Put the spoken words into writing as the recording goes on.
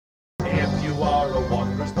are a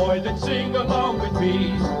wondrous boy, then sing along with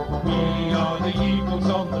me. We are the Eagles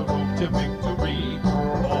on the road to victory.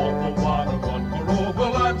 All for one and one for all,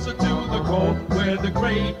 we'll answer to the call. We're the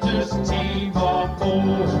greatest team of all.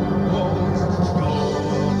 Go,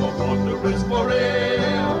 the wonder is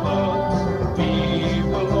forever. We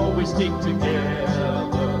will always stick together.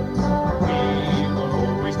 We will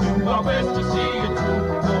always do our best to see it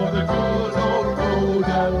through for the good old road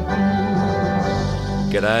and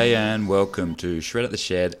blue. G'day and welcome to Shred at the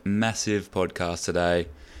Shed, massive podcast today.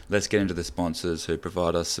 Let's get into the sponsors who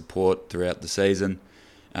provide us support throughout the season.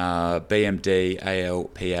 BMD,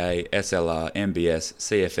 ALPA, SLR, MBS,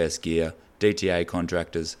 CFS Gear, DTA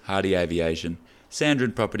Contractors, Hardy Aviation,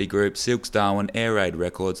 Sandrin Property Group, Silks Darwin, Air Raid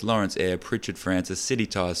Records, Lawrence Air, Pritchard Francis, City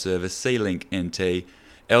Tyre Service, C-Link NT,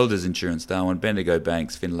 Elders Insurance Darwin, Bendigo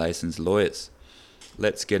Banks, Finlayson's Lawyers.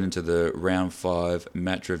 Let's get into the round 5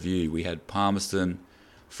 match review. We had Palmerston,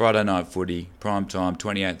 Friday night footy, prime time,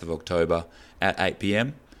 28th of October at 8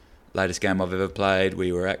 p.m. Latest game I've ever played,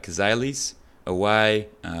 we were at Kazali's away.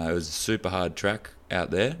 It was a super hard track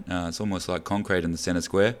out there. It's almost like concrete in the centre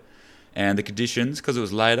square. And the conditions, because it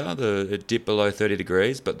was later, it dipped below 30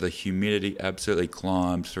 degrees, but the humidity absolutely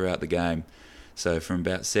climbed throughout the game. So from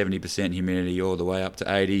about 70% humidity all the way up to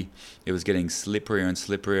 80, it was getting slipperier and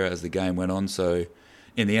slipperier as the game went on. So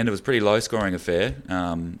in the end, it was a pretty low-scoring affair.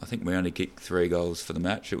 I think we only kicked 3 goals for the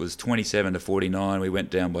match. It was 27-49. We went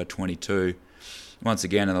down by 22. Once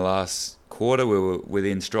again, in the last quarter, we were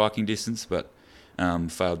within striking distance, but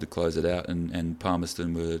failed to close it out, and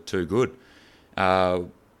Palmerston were too good.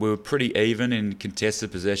 We were pretty even in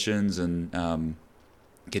contested possessions and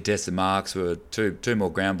contested marks. We were two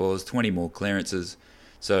more ground balls, 20 more clearances.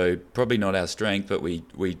 So probably not our strength, but we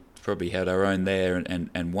probably had our own there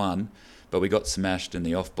and won. But we got smashed in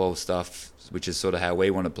the off-ball stuff, which is sort of how we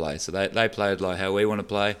want to play. So they played like how we want to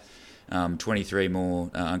play. 23 more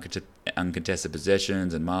uncontested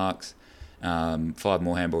possessions and marks, 5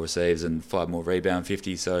 more handball receives and 5 more rebound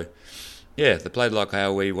 50. So, yeah, they played like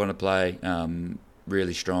how we want to play,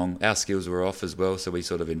 really strong. Our skills were off as well, so we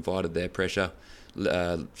sort of invited their pressure.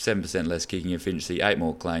 7% less kicking efficiency, 8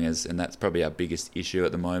 more clangers, and that's probably our biggest issue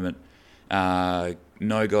at the moment.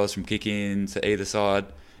 No goals from kick-in to either side,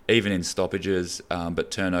 even in stoppages,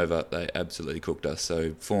 but turnover, they absolutely cooked us.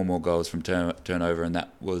 So 4 more goals from turnover, and that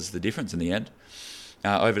was the difference in the end.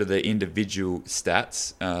 Over to the individual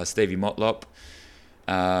stats. Stevie Motlop,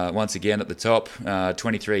 once again at the top,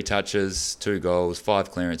 23 touches, 2 goals,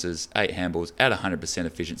 5 clearances, 8 handballs at 100%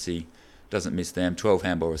 efficiency. Doesn't miss them. 12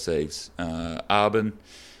 handball receives. Arbin,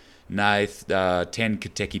 Nath, 10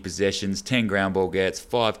 Kateki possessions, 10 ground ball gets,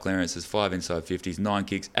 5 clearances, 5 inside 50s, 9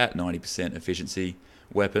 kicks at 90% efficiency.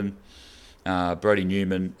 Weapon. Brody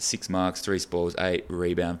Newman, 6 marks, 3 spoils, 8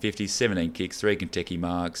 rebound 50s, 17 kicks, 3 Kentucky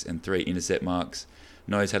marks and 3 intercept marks.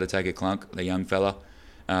 Knows how to take a clunk, the young fella.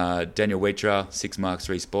 Daniel Wheatra, 6 marks,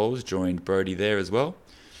 3 spoils, joined Brody there as well.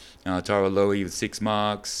 Tyra Louie with 6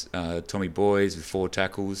 marks. Tommy Boys with 4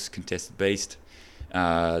 tackles, contested beast.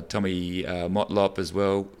 Tommy Motlop as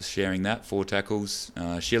well, sharing that, 4 tackles.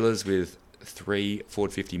 Schillers with 3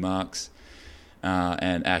 Ford 50 marks.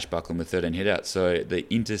 And Ash Buckland with 13 hitouts. So the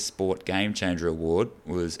Intersport Game Changer Award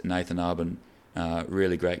was Nathan Arbin.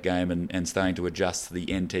 Really great game and starting to adjust to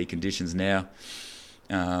the NT conditions now.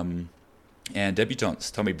 And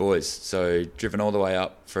debutants, Tommy Boys. So driven all the way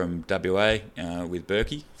up from WA with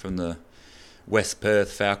Berkey from the West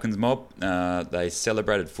Perth Falcons mob. They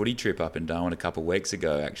celebrated footy trip up in Darwin a couple of weeks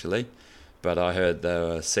ago actually. But I heard they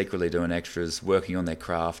were secretly doing extras, working on their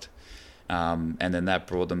craft. And then that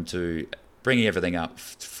brought them to bringing everything up,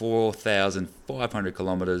 4,500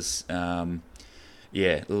 kilometres. Long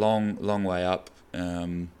way up.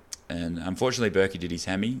 And unfortunately, Berkey did his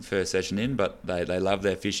hammy first session in, but they love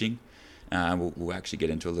their fishing. We'll actually get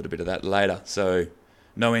into a little bit of that later. So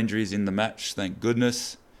no injuries in the match, thank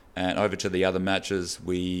goodness. And over to the other matches,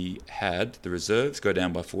 we had the reserves go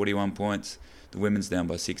down by 41 points, the women's down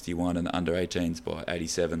by 61, and the under-18s by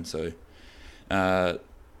 87. So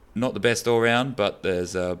not the best all round, but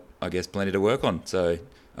there's, I guess, plenty to work on. So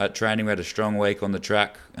at training, we had a strong week on the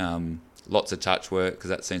track, lots of touch work, because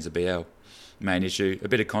that seems to be our main issue. A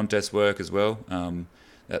bit of contest work as well.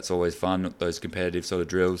 That's always fun, those competitive sort of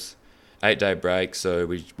drills. 8-day break, so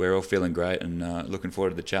we're all feeling great and looking forward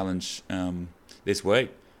to the challenge this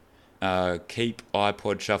week. Keep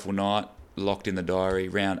iPod Shuffle Night locked in the diary,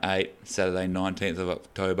 round 8, Saturday 19th of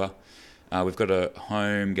October. We've got a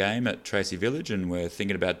home game at Tracy Village, and we're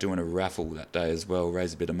thinking about doing a raffle that day as well,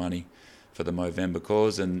 raise a bit of money for the Movember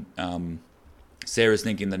cause. And Sarah's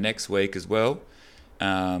thinking the next week as well,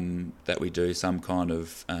 that we do some kind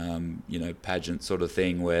of pageant sort of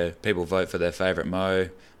thing where people vote for their favourite mow.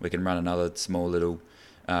 We can run another small little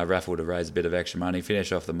raffle to raise a bit of extra money,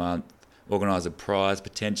 finish off the month, organise a prize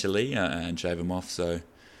potentially, and shave them off. So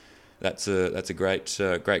that's a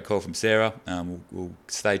great call from Sarah. We'll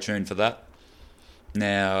stay tuned for that.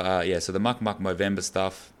 Now, so the Muk Muks Movember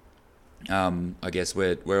stuff, I guess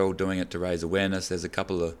we're all doing it to raise awareness. There's a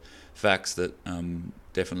couple of facts that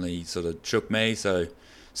definitely sort of shook me. So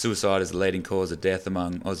suicide is the leading cause of death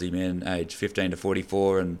among Aussie men aged 15 to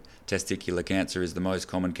 44, and testicular cancer is the most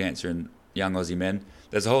common cancer in young Aussie men.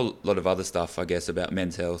 There's a whole lot of other stuff, I guess, about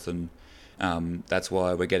men's health, and that's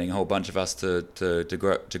why we're getting a whole bunch of us to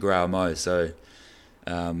grow our mows. So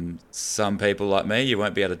some people like me, you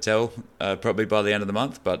won't be able to tell probably by the end of the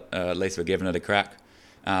month, but at least we're giving it a crack.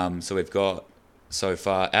 So we've got so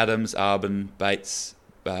far Adams, Arbin, Bates,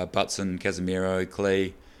 Butson, Casemiro,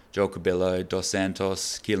 Clee, Joel Cabillo, Dos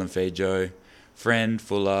Santos, Keelan Fijo, Friend,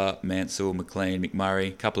 Fuller, Mansell, McLean, McMurray,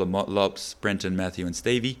 a couple of Motlops, Brenton, Matthew and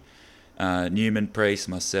Stevie, Newman, Priest,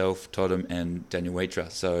 myself, Toddem and Daniel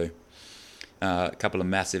Wheatra. So a couple of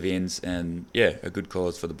massive ins, and a good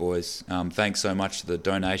cause for the boys. Thanks so much to the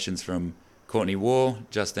donations from Courtney War,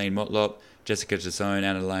 Justine Motlop, Jessica Chisone,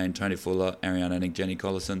 Anna Lane, Tony Fuller, Ariana Enning, Jenny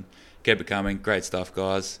Collison. Keep it coming. Great stuff,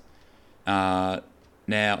 guys.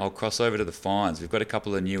 Now I'll cross over to the fines. We've got a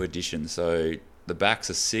couple of new additions. So the backs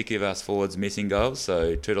are sick of us forwards missing goals.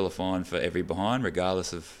 So $2 fine for every behind,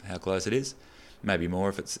 regardless of how close it is. Maybe more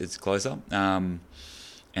if it's closer.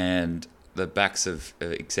 And the backs have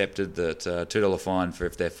accepted that $2 fine for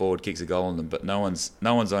if their forward kicks a goal on them, but no one's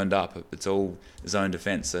owned up. It's all zone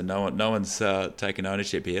defence, so no one's taken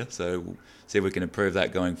ownership here. So we'll see if we can improve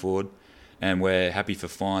that going forward. And we're happy for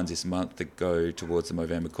fines this month that go towards the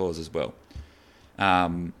Movember cause as well.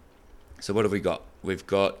 So what have we got? We've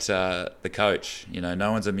got the coach.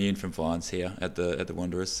 No one's immune from fines here at the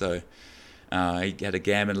Wanderers. So he had a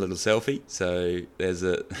gammon little selfie. So there's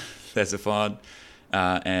a fine.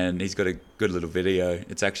 And he's got a good little video.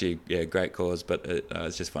 It's actually a great cause, but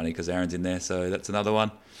it's just funny because Aaron's in there, so that's another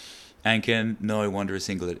one. Ankin, no Wanderer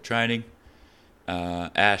single at training.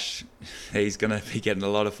 Ash, he's going to be getting a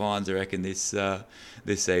lot of fines, I reckon, this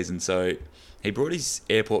season. So he brought his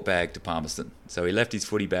airport bag to Palmerston. So he left his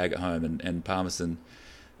footy bag at home, and Palmerston,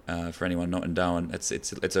 for anyone not in Darwin,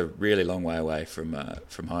 it's a really long way away from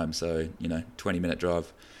home. So 20-minute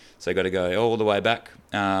drive. So I got to go all the way back.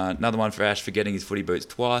 Another one for Ash for getting his footy boots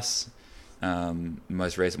twice.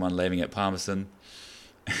 Most recent one leaving at Palmerston.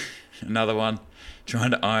 Another one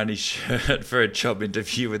trying to iron his shirt for a job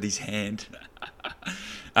interview with his hand.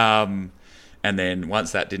 And then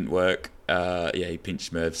once that didn't work, he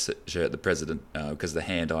pinched Merv's shirt, the president, because the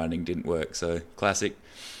hand ironing didn't work. So classic.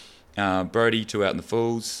 Brody, 2 out in the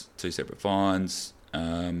Fools, 2 separate fines.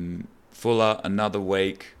 Fuller, another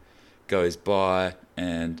week goes by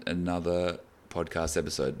and another podcast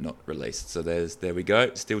episode not released. So there we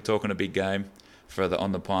go. Still talking a big game for the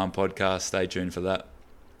On the Palm podcast. Stay tuned for that.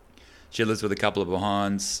 Chillers with a couple of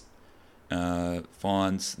behinds,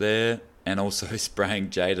 fines there, and also spraying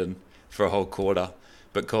Jaden for a whole quarter,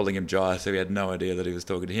 but calling him dry, so we had no idea that he was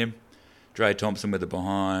talking to him. Dre Thompson with a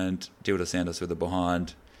behind, Dilda Sanders with a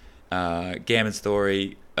behind. Gammon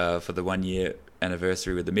Story for the 1 year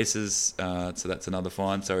anniversary with the missus, so that's another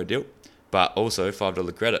fine, sorry Dil. But also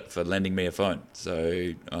 $5 credit for lending me a phone.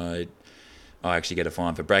 So I actually get a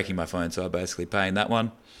fine for breaking my phone, so I'm basically paying that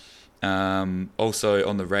one. Also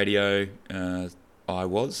on the radio, I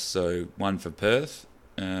was, so 1 for Perth,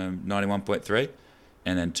 91.3,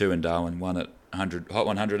 and then 2 in Darwin, 1 at Hot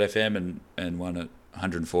 100 FM and 1 at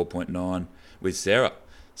 104.9 with Sarah.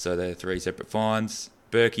 So they're 3 separate fines.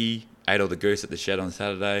 Berkey ate all the goose at the shed on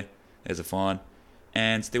Saturday. There's a fine.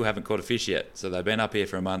 And still haven't caught a fish yet. So they've been up here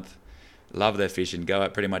for a month. Love their fishing, go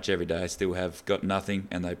out pretty much every day, still have got nothing,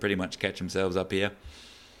 and they pretty much catch themselves up here.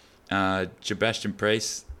 Sebastian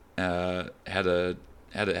Priest had a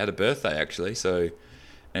birthday actually, so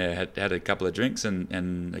had a couple of drinks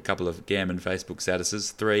and a couple of gammon Facebook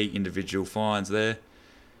statuses, 3 individual fines there,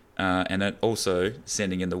 and then also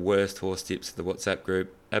sending in the worst horse tips to the WhatsApp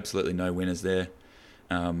group. Absolutely no winners there,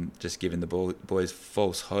 just giving the boys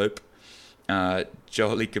false hope.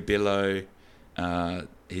 Jolie Cabillo,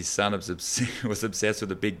 his son was obsessed with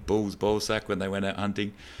a big bull's ball sack when they went out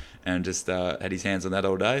hunting, and just had his hands on that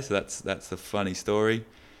all day. So that's the funny story,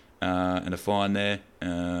 and a fine there.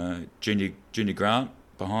 Junior Grant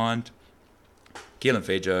behind. Keelan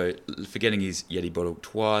Fijo for getting his Yeti bottle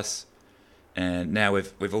twice, and now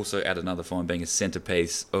we've also added another fine being a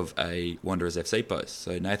centrepiece of a Wanderers FC post.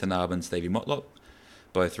 So Nathan Arbin, Stevie Motlop,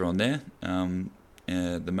 both are on there.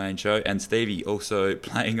 the main show, and Stevie also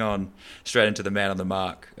playing on straight into the man on the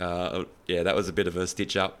mark. That was a bit of a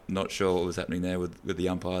stitch up. Not sure what was happening there with the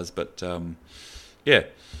umpires, but that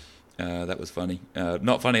was funny.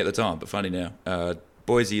 Not funny at the time, but funny now.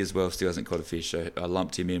 Boise as well still hasn't caught a fish, so I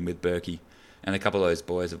lumped him in with Berkey, and a couple of those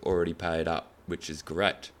boys have already paid up, which is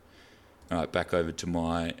great. All right, back over to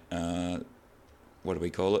my, what do we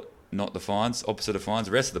call it? Not the fines, opposite of fines,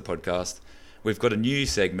 the rest of the podcast. We've got a new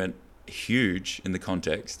segment, huge in the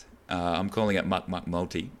context. I'm calling it Muk Muks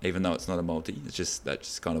Multi, even though it's not a multi. That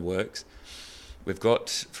just kind of works. We've got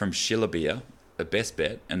from Schiller Beer a best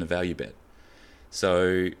bet and a value bet.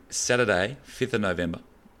 So Saturday, 5th of November,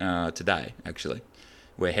 today actually,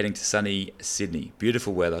 we're heading to sunny Sydney.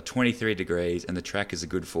 Beautiful weather, 23 degrees, and the track is a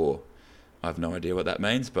good 4. I have no idea what that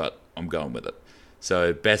means, but I'm going with it.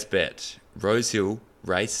 So best bet, Rose Hill,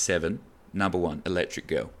 race 7, number 1, Electric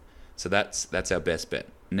Girl. So that's our best bet.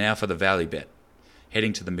 Now for the value bet.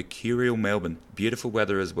 Heading to the Mercurial Melbourne. Beautiful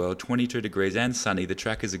weather as well, 22 degrees and sunny. The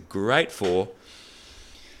track is a great 4.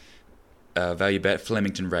 Value bet,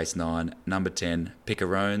 Flemington race 9, number 10,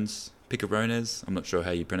 Picarones. I'm not sure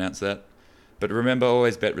how you pronounce that. But remember,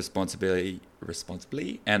 always bet responsibly,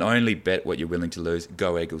 and only bet what you're willing to lose.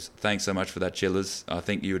 Go Eagles. Thanks so much for that, Chillers. I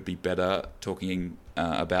think you would be better talking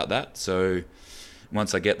about that. So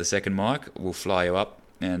once I get the second mic, we'll fly you up,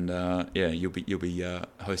 and you'll be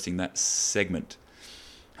hosting that segment.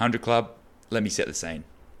 100 Club, let me set the scene.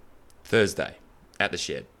 Thursday, at the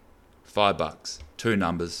shed, $5, 2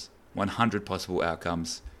 numbers, 100 possible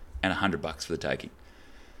outcomes, and $100 for the taking.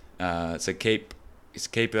 So keep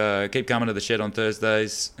coming to the shed on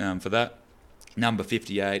Thursdays for that. Number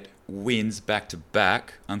 58 wins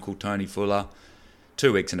back-to-back. Uncle Tony Fuller,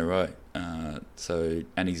 2 weeks in a row. And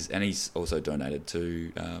he's also donated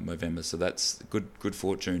to Movember, so that's good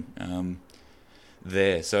fortune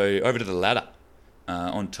there. So over to the ladder.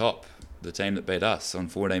 On top, the team that beat us on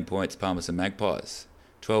 14 points, Palmerston Magpies.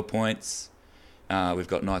 12 points. We've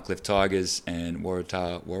got Nightcliff Tigers and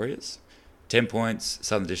Waratah Warriors. 10 points,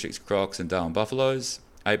 Southern Districts Crocs and Darwin Buffaloes.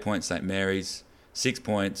 8 points, St Mary's. 6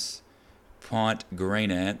 points, PINT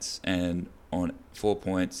Green Ants. And on 4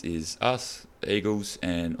 points is us, the Eagles,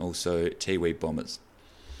 and also Tiwi Bombers.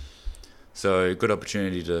 So good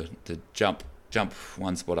opportunity to jump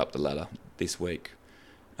one spot up the ladder this week.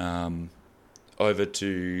 Over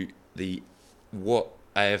to the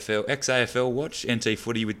ex-AFL watch, NT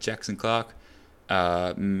Footy with Jackson Clark.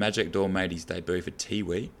 Magic Door made his debut for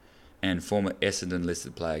Tiwi, and former Essendon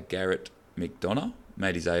listed player Garrett McDonough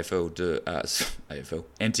made his NTFL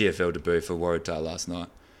debut for Waratah last night.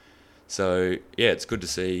 So yeah, it's good to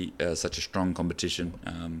see such a strong competition,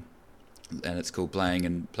 and it's cool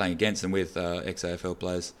playing against and with ex-AFL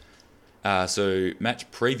players. So match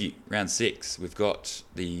preview, round 6, we've got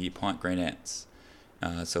the PINT Green Ants.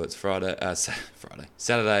 So it's Saturday,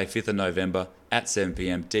 5th of November at 7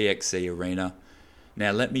 p.m, DXC Arena.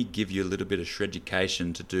 Now let me give you a little bit of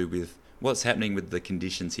shreducation to do with what's happening with the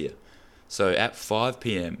conditions here. So at 5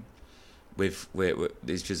 p.m, it's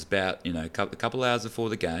just about a couple hours before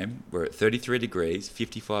the game. We're at 33 degrees,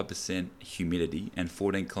 55% humidity, and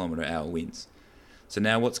 14 km/h winds. So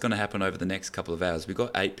now what's going to happen over the next couple of hours? We've got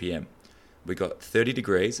 8 p.m. We've got 30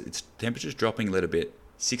 degrees. Temperature's dropping a little bit.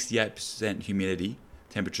 68% humidity.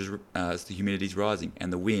 The humidity's rising,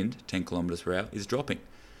 and the wind, 10 km/h, is dropping.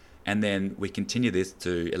 And then we continue this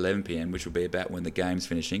to 11 p.m, which will be about when the game's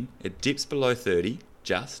finishing. It dips below 30,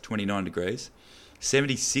 just 29 degrees,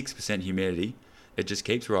 76% humidity. It just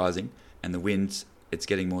keeps rising, and the winds, it's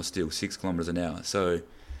getting more still, 6 km/h. So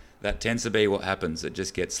that tends to be what happens. It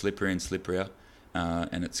just gets slipperier and slipperier,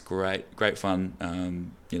 and it's great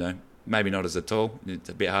fun. Maybe not as tall. It's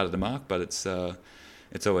a bit harder to mark, but it's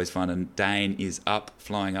always fun. And Dane is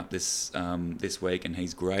flying up this week, and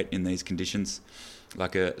he's great in these conditions,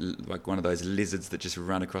 like one of those lizards that just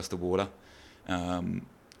run across the water.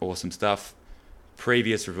 Awesome stuff.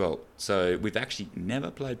 Previous result. So we've actually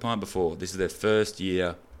never played PINT before. This is their first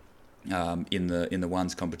year in the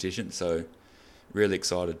ones competition. So really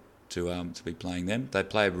excited to be playing them. They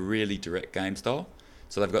play a really direct game style.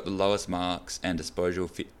 So they've got the lowest marks and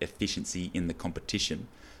disposal efficiency in the competition.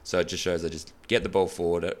 So it just shows they just get the ball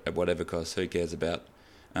forward at whatever cost. Who cares about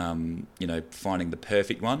finding the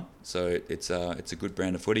perfect one? So it's a good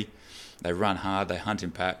brand of footy. They run hard, they hunt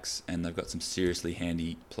in packs, and they've got some seriously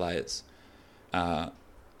handy players.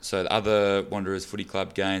 So the other Wanderers Footy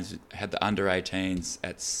Club games had the under 18s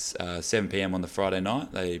at 7 p.m. on the Friday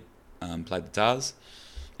night. They played the Tars,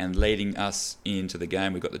 and leading us into the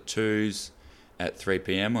game, we've got the Twos at 3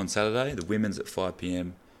 p.m. on Saturday, the Women's at 5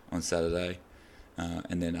 p.m. on Saturday.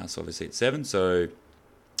 And then us obviously at 7. So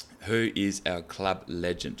Who is our club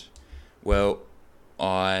legend? Well,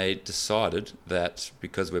 I decided that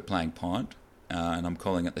because we're playing PINT, and I'm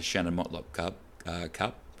calling it the Shannon Motlop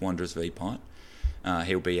Cup, Wanderers v PINT,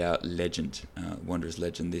 he'll be our legend, Wanderers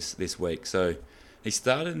legend this week. So he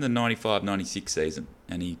started in the 95-96 season,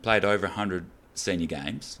 and he played over 100 senior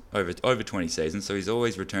games, over 20 seasons, so he's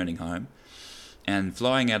always returning home, and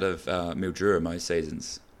flying out of Mildura most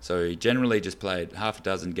seasons. So he generally just played half a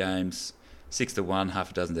dozen games, 6 to one,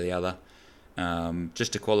 half a dozen to the other,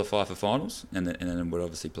 just to qualify for finals, and then would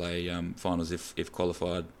obviously play finals if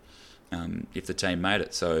qualified, if the team made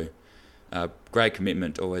it. So great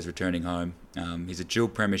commitment, always returning home. He's a dual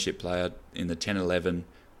premiership player in the 10-11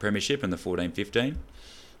 premiership and the 14-15,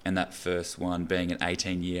 and that first one being an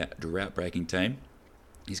 18-year drought-breaking team.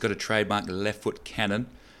 He's got a trademark left foot cannon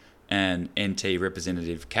and NT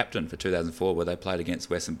representative captain for 2004, where they played against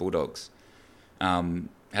Western Bulldogs.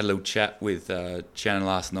 Had a little chat with Shannon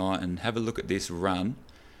last night, and have a look at this run.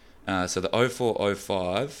 So the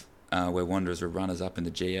 04-05, where Wanderers were runners-up in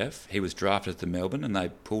the GF, he was drafted to Melbourne, and they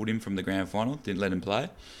pulled him from the grand final, didn't let him play.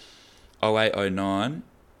 08-09,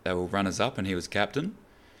 they were runners-up, and he was captain.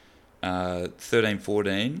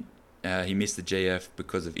 13-14, he missed the GF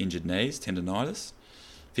because of injured knees, tendinitis.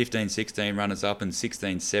 15-16, runners-up, and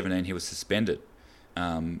 16-17, he was suspended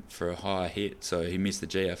for a high hit, so he missed the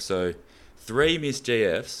GF. So 3 missed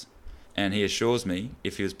GFs, and he assures me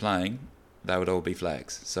if he was playing, they would all be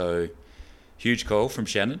flags. So huge call from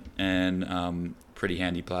Shannon, and pretty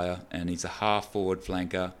handy player, and he's a half-forward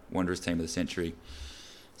flanker, Wanderers team of the century.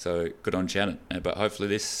 So good on Shannon. But hopefully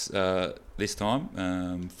this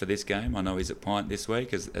time, for this game, I know he's at PINT this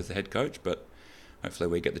week as the head coach, but hopefully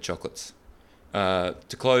we get the chocolates.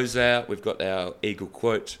 To close out, we've got our Eagle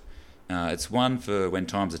quote. It's one for when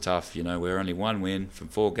times are tough. You know, we're only 1 win from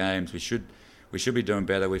 4 games. We should be doing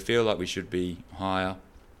better. We feel like we should be higher.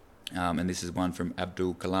 And this is one from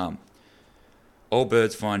Abdul Kalam. All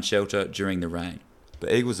birds find shelter during the rain,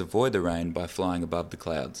 but eagles avoid the rain by flying above the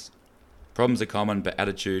clouds. Problems are common, but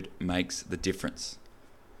attitude makes the difference.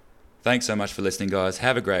 Thanks so much for listening, guys.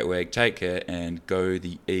 Have a great week. Take care, and go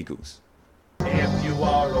the Eagles. If you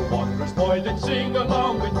are a Wanderers boy, then sing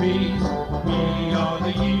along with me. We are the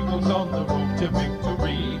Eagles on the road to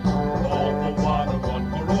victory. All for one and one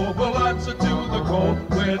for all, we'll answer to the call.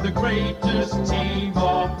 We're the greatest team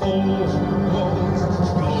of all.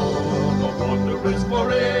 Go the Wanderers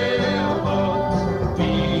forever.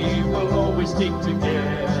 We will always stick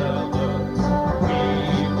together. We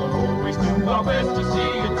will always do our best to see